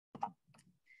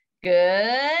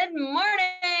Good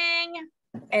morning.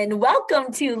 And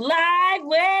welcome to Live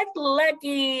with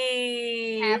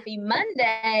Lucky. Happy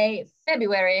Monday,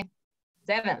 February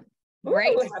 7th.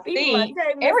 Great to happy see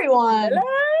Monday, everyone.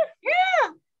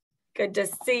 Yeah. Good to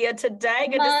see you today.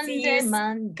 Good to see you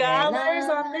scholars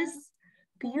on this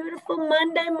beautiful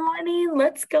Monday morning.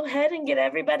 Let's go ahead and get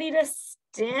everybody to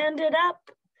stand it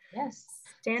up. Yes.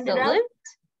 Stand Salute it up.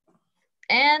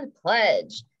 And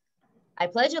pledge. I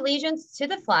pledge allegiance to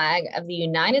the flag of the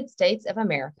United States of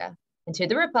America and to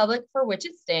the republic for which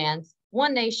it stands,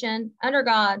 one nation, under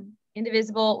God,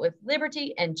 indivisible, with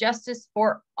liberty and justice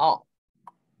for all.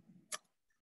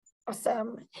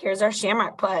 Awesome. Here's our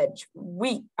Shamrock Pledge.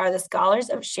 We are the scholars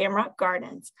of Shamrock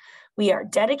Gardens. We are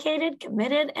dedicated,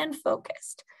 committed, and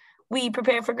focused. We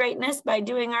prepare for greatness by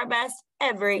doing our best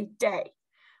every day.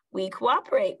 We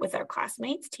cooperate with our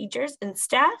classmates, teachers, and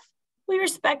staff. We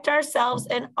respect ourselves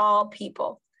and all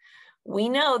people. We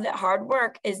know that hard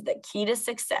work is the key to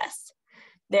success.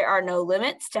 There are no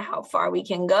limits to how far we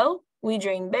can go. We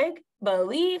dream big,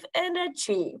 believe, and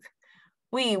achieve.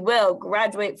 We will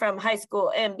graduate from high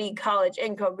school and be college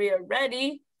and career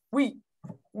ready. We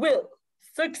will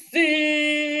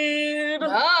succeed.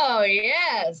 Oh,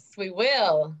 yes, we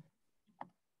will.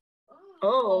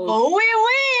 Oh, we will.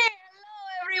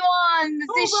 Everyone,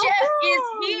 the chef is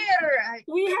here.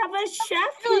 We have a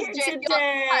chef here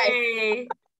today.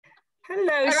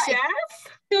 Hello, right. chef.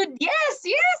 Dude, yes.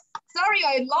 Sorry,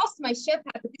 I lost my chef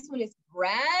hat, but this one is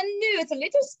brand new. It's a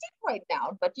little stiff right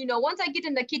now, but you know, once I get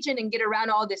in the kitchen and get around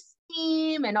all the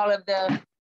steam and all of the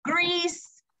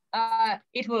grease,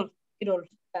 it'll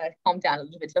calm down a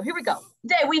little bit. So here we go.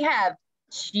 Today we have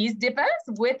cheese dippers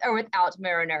with or without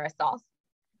marinara sauce.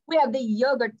 We have the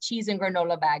yogurt, cheese, and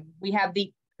granola bag. We have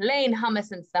the plain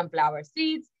hummus and sunflower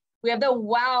seeds. We have the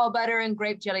wow butter and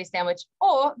grape jelly sandwich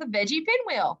or the veggie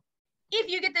pinwheel.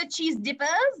 If you get the cheese dippers,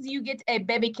 you get a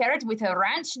baby carrot with a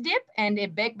ranch dip and a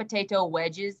baked potato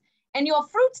wedges. And your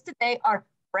fruits today are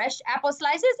fresh apple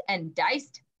slices and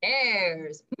diced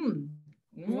pears. Ooh,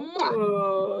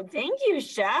 thank you,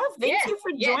 chef. Thank you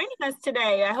for joining us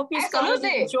today. I hope you scholars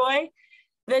enjoy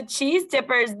the cheese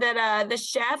dippers that the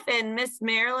chef and Miss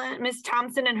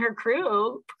Thompson and her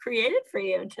crew created for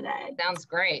you today. Sounds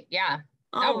great. Yeah.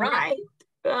 All right.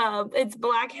 It's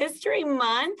Black History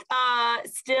Month.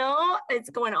 Still, it's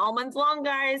going all month long,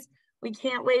 guys. We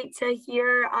can't wait to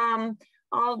hear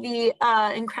all the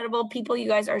incredible people you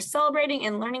guys are celebrating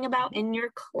and learning about in your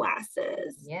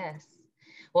classes. Yes.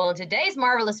 Well, today's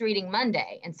Marvelous Reading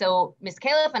Monday. And so Miss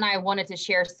Caleb and I wanted to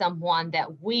share someone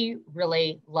that we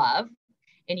really love.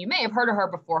 And you may have heard of her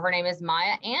before. Her name is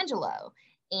Maya Angelou.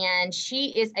 And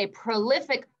she is a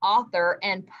prolific author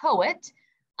and poet.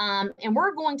 And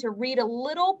we're going to read a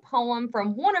little poem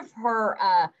from one of her,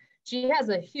 she has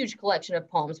a huge collection of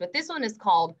poems, but this one is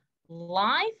called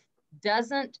Life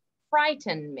Doesn't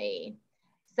Frighten Me.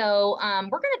 So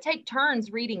we're going to take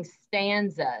turns reading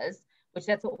stanzas, which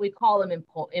that's what we call them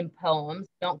in poems.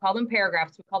 Don't call them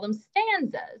paragraphs, we call them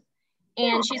stanzas.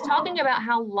 And she's talking about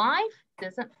how life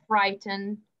doesn't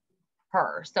frighten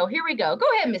her. So here we go. Go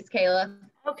ahead, Miss Kayla.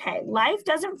 Okay, Life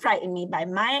Doesn't Frighten Me by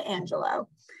Maya Angelou.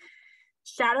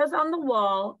 Shadows on the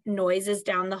wall, noises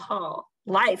down the hall.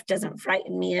 Life doesn't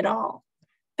frighten me at all.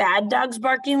 Bad dogs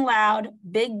barking loud,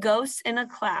 big ghosts in a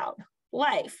cloud.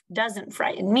 Life doesn't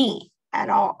frighten me at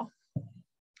all.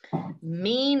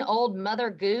 Mean old Mother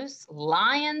Goose,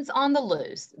 lions on the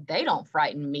loose. They don't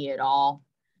frighten me at all.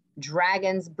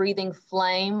 Dragons breathing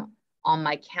flame on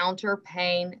my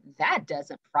counterpane. That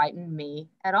doesn't frighten me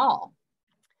at all.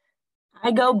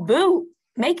 I go boo,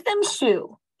 make them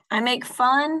shoo. I make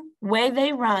fun, way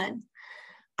they run.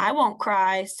 I won't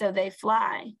cry, so they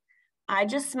fly. I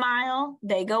just smile,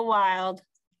 they go wild.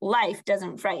 Life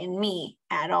doesn't frighten me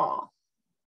at all.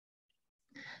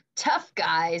 Tough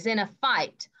guys in a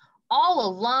fight, all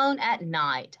alone at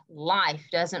night. Life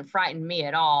doesn't frighten me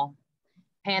at all.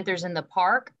 Panthers in the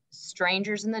park,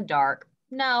 strangers in the dark.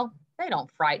 No, they don't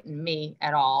frighten me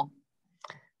at all.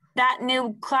 That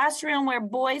new classroom where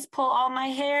boys pull all my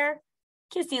hair.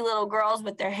 Kissy little girls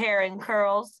with their hair in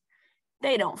curls.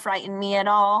 They don't frighten me at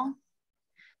all.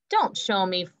 Don't show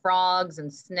me frogs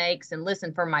and snakes and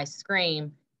listen for my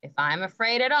scream. If I'm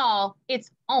afraid at all,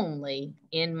 it's only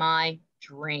in my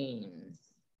dreams.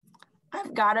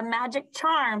 I've got a magic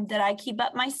charm that I keep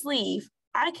up my sleeve.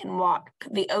 I can walk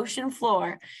the ocean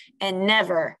floor and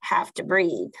never have to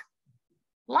breathe.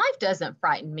 Life doesn't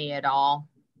frighten me at all.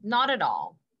 Not at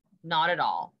all. Not at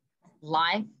all.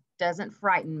 Life doesn't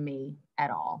frighten me at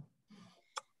all.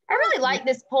 I really like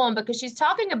this poem because she's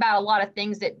talking about a lot of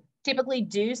things that typically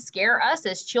do scare us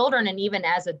as children and even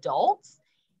as adults.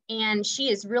 And she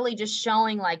is really just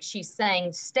showing, like she's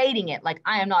saying, stating it, like,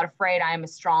 I am not afraid, I am a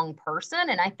strong person.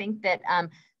 And I think that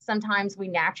sometimes we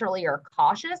naturally are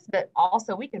cautious, but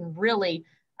also we can really,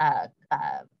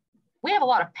 we have a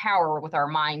lot of power with our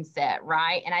mindset,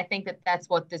 right? And I think that that's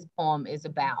what this poem is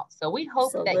about. So we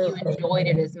hope that you enjoyed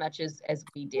it as much as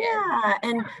we did. Yeah,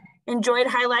 and enjoyed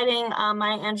highlighting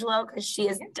Maya Angelou, because she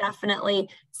is definitely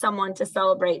someone to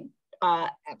celebrate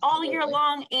all year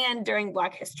long and during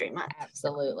Black History Month.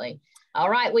 Absolutely.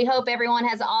 All right. We hope everyone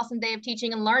has an awesome day of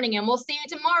teaching and learning, and we'll see you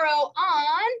tomorrow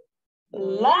on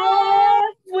Laugh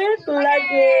with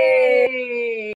Lucky.